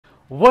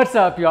What's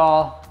up,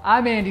 y'all?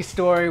 I'm Andy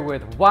Story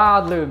with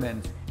Wild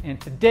Lumens. In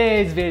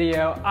today's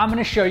video, I'm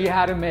gonna show you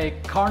how to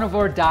make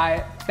carnivore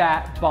diet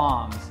fat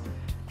bombs.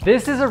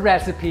 This is a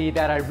recipe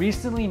that I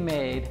recently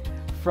made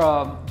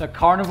from the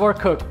Carnivore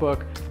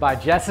Cookbook by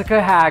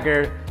Jessica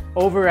Haggard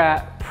over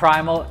at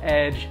Primal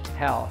Edge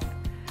Health.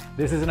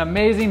 This is an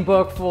amazing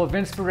book full of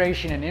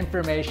inspiration and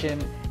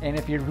information, and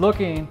if you're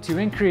looking to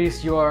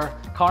increase your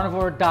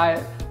carnivore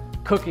diet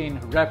cooking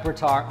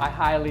repertoire, I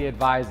highly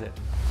advise it.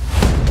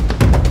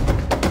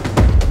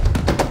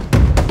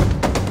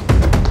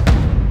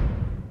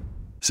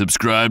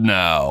 Subscribe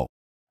now.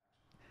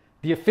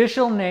 The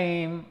official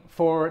name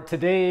for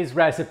today's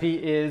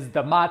recipe is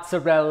the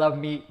Mozzarella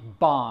Meat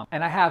Bomb.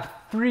 And I have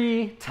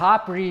 3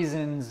 top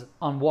reasons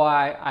on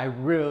why I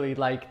really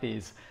like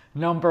these.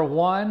 Number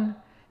 1,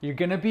 you're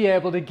gonna be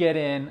able to get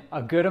in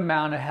a good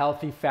amount of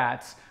healthy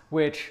fats,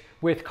 which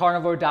with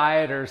carnivore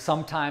dieters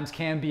sometimes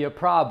can be a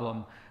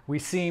problem. We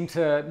seem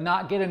to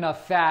not get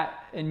enough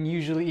fat and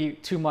usually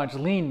eat too much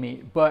lean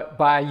meat. But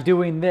by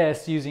doing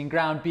this, using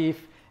ground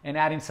beef and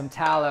adding some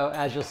tallow,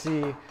 as you'll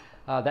see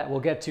that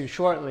we'll get to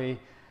shortly,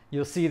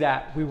 you'll see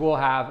that we will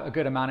have a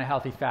good amount of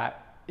healthy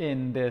fat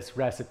in this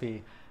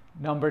recipe.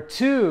 Number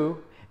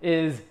 2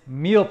 is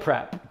meal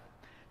prep.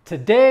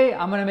 Today,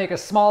 I'm gonna make a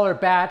smaller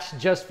batch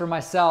just for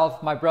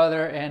myself, my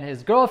brother, and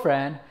his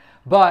girlfriend,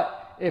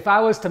 but if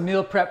I was to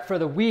meal prep for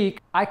the week,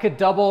 I could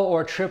double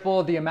or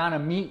triple the amount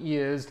of meat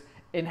used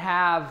and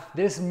have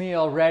this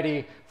meal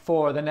ready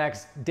for the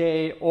next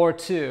day or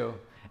 2.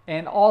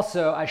 And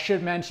also, I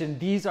should mention,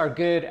 these are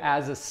good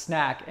as a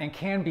snack and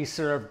can be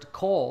served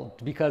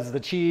cold because the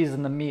cheese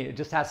and the meat, it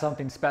just has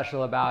something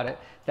special about it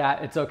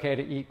that it's okay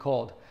to eat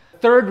cold.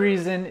 Third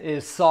reason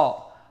is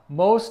salt.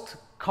 Most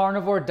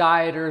carnivore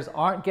dieters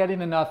aren't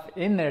getting enough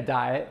in their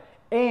diet,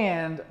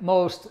 and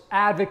most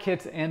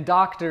advocates and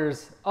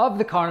doctors of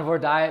the carnivore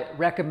diet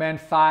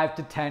recommend 5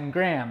 to 10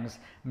 grams,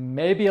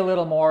 maybe a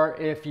little more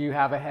if you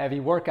have a heavy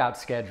workout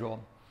schedule.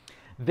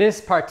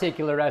 This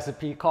particular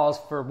recipe calls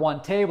for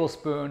 1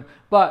 tablespoon,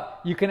 but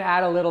you can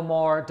add a little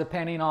more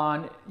depending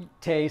on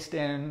taste,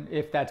 and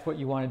if that's what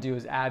you want to do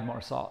is add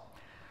more salt.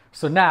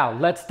 So now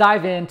let's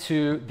dive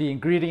into the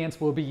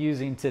ingredients we'll be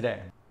using today.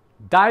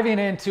 Diving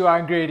into our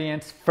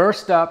ingredients,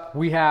 first up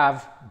we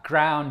have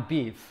ground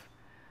beef.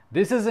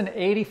 This is an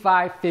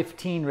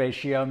 85-15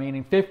 ratio,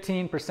 meaning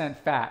 15%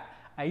 fat.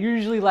 I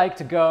usually like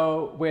to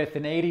go with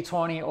an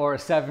 80-20 or a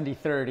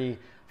 70-30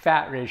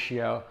 fat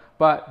ratio,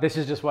 but this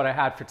is just what I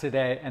had for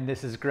today, and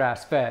this is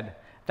grass-fed.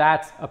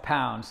 That's a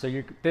pound,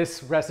 so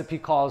this recipe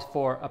calls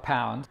for a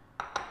pound.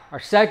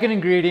 Our second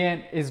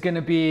ingredient is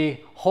gonna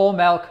be whole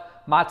milk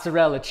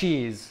mozzarella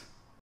cheese.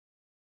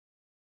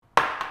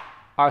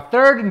 Our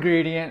third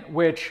ingredient,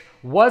 which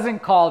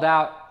wasn't called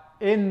out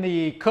in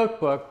the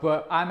cookbook,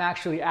 but I'm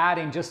actually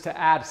adding just to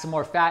add some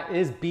more fat,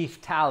 is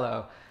beef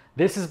tallow.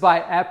 This is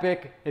by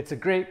Epic. It's a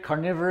great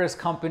carnivorous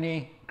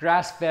company,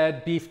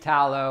 grass-fed beef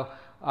tallow.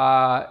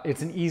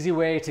 It's an easy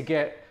way to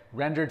get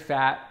rendered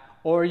fat,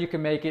 or you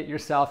can make it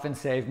yourself and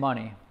save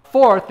money.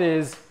 Fourth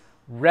is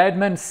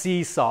Redmond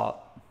sea salt.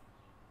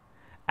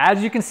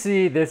 As you can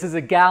see, this is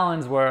a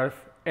gallon's worth,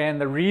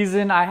 and the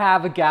reason I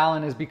have a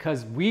gallon is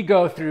because we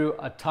go through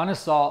a ton of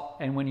salt,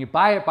 and when you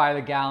buy it by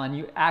the gallon,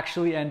 you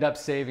actually end up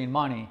saving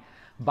money.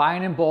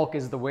 Buying in bulk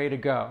is the way to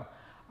go.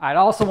 I'd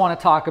also want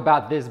to talk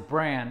about this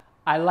brand.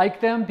 I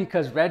like them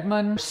because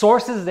Redmond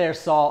sources their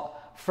salt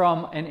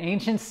from an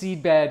ancient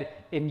seedbed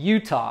in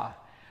Utah,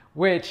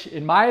 which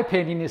in my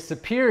opinion is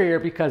superior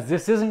because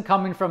this isn't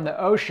coming from the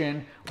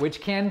ocean,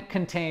 which can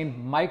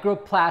contain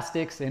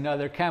microplastics and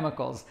other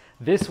chemicals.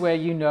 This way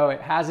you know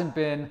it hasn't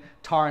been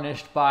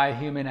tarnished by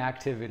human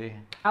activity.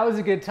 Now is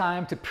a good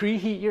time to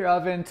preheat your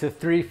oven to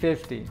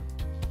 350.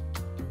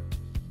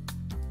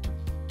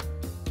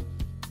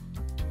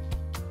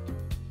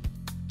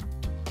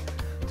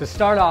 To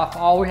start off,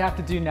 all we have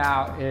to do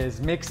now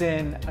is mix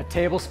in a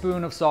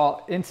tablespoon of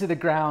salt into the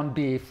ground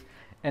beef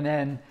and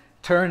then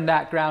turn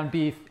that ground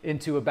beef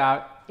into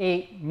about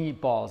 8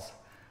 meatballs.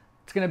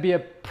 It's gonna be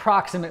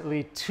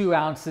approximately 2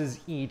 ounces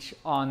each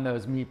on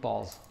those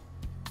meatballs.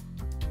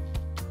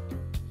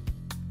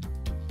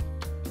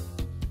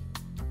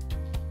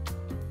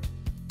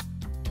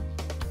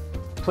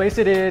 Place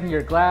it in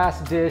your glass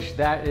dish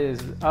that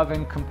is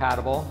oven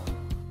compatible.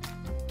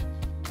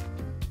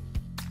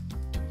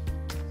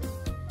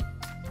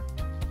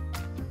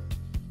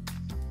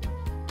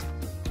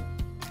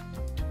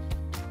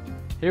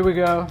 Here we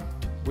go.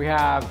 We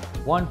have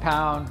 1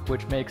 pound,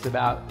 which makes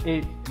about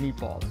 8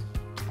 meatballs.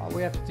 All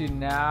we have to do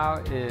now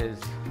is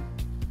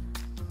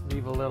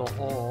leave a little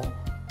hole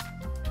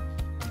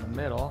in the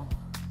middle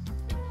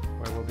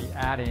where we'll be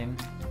adding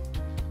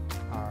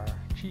our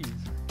cheese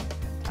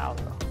and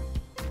tallow.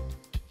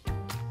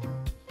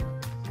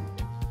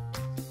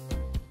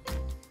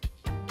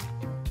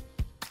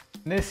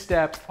 In this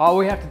step, all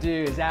we have to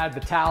do is add the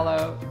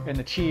tallow and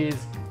the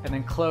cheese and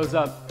then close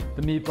up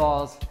the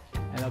meatballs,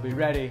 and they'll be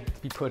ready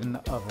to be put in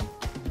the oven.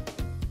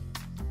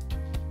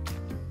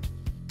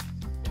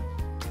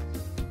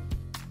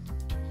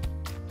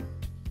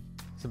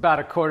 So about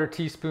a 1/4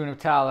 teaspoon of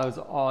tallow is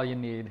all you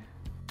need.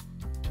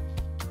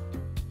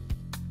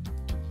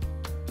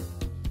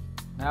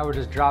 Now we're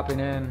just dropping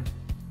in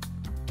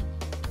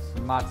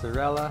some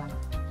mozzarella.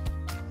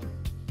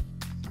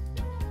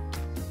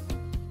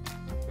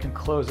 We can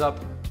close up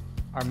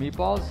our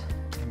meatballs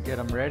and get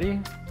them ready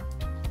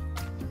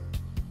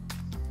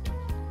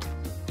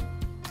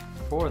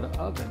for the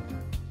oven.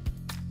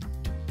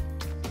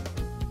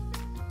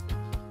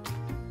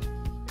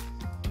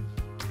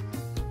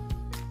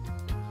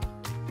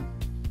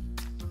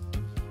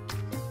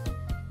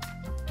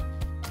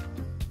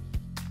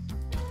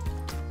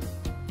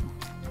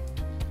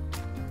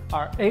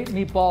 Our 8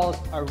 meatballs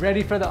are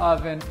ready for the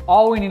oven.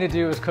 All we need to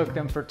do is cook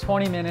them for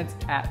 20 minutes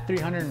at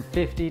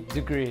 350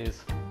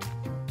 degrees.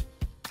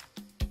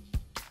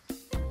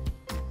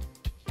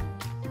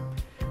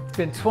 It's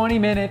been 20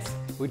 minutes.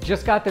 We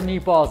just got the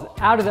meatballs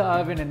out of the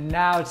oven and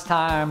now it's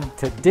time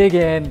to dig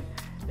in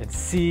and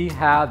see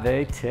how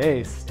they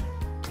taste.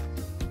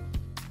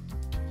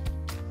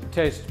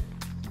 Tastes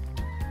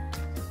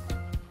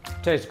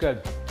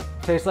good.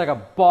 Tastes like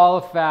a ball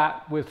of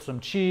fat with some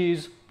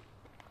cheese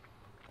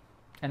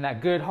and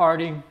that good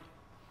hearty,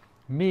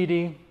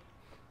 meaty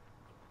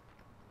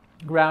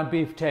ground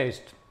beef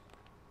taste.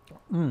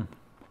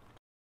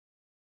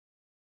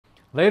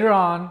 Later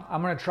on,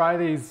 I'm gonna try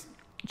these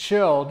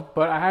chilled,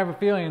 but I have a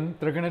feeling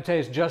they're gonna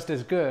taste just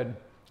as good.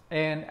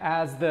 And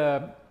as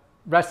the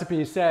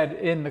recipe said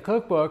in the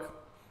cookbook,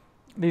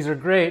 these are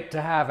great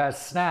to have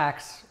as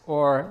snacks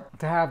or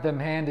to have them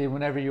handy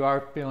whenever you are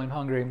feeling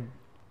hungry,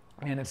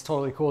 and it's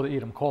totally cool to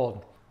eat them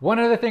cold. One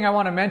other thing I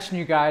want to mention,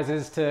 you guys,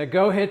 is to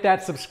go hit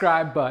that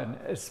subscribe button,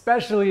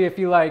 especially if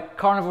you like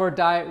carnivore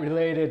diet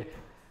related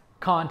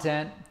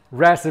content,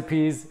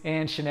 recipes,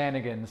 and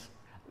shenanigans.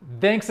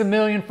 Thanks a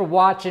million for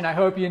watching. I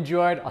hope you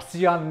enjoyed. I'll see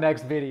you on the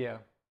next video.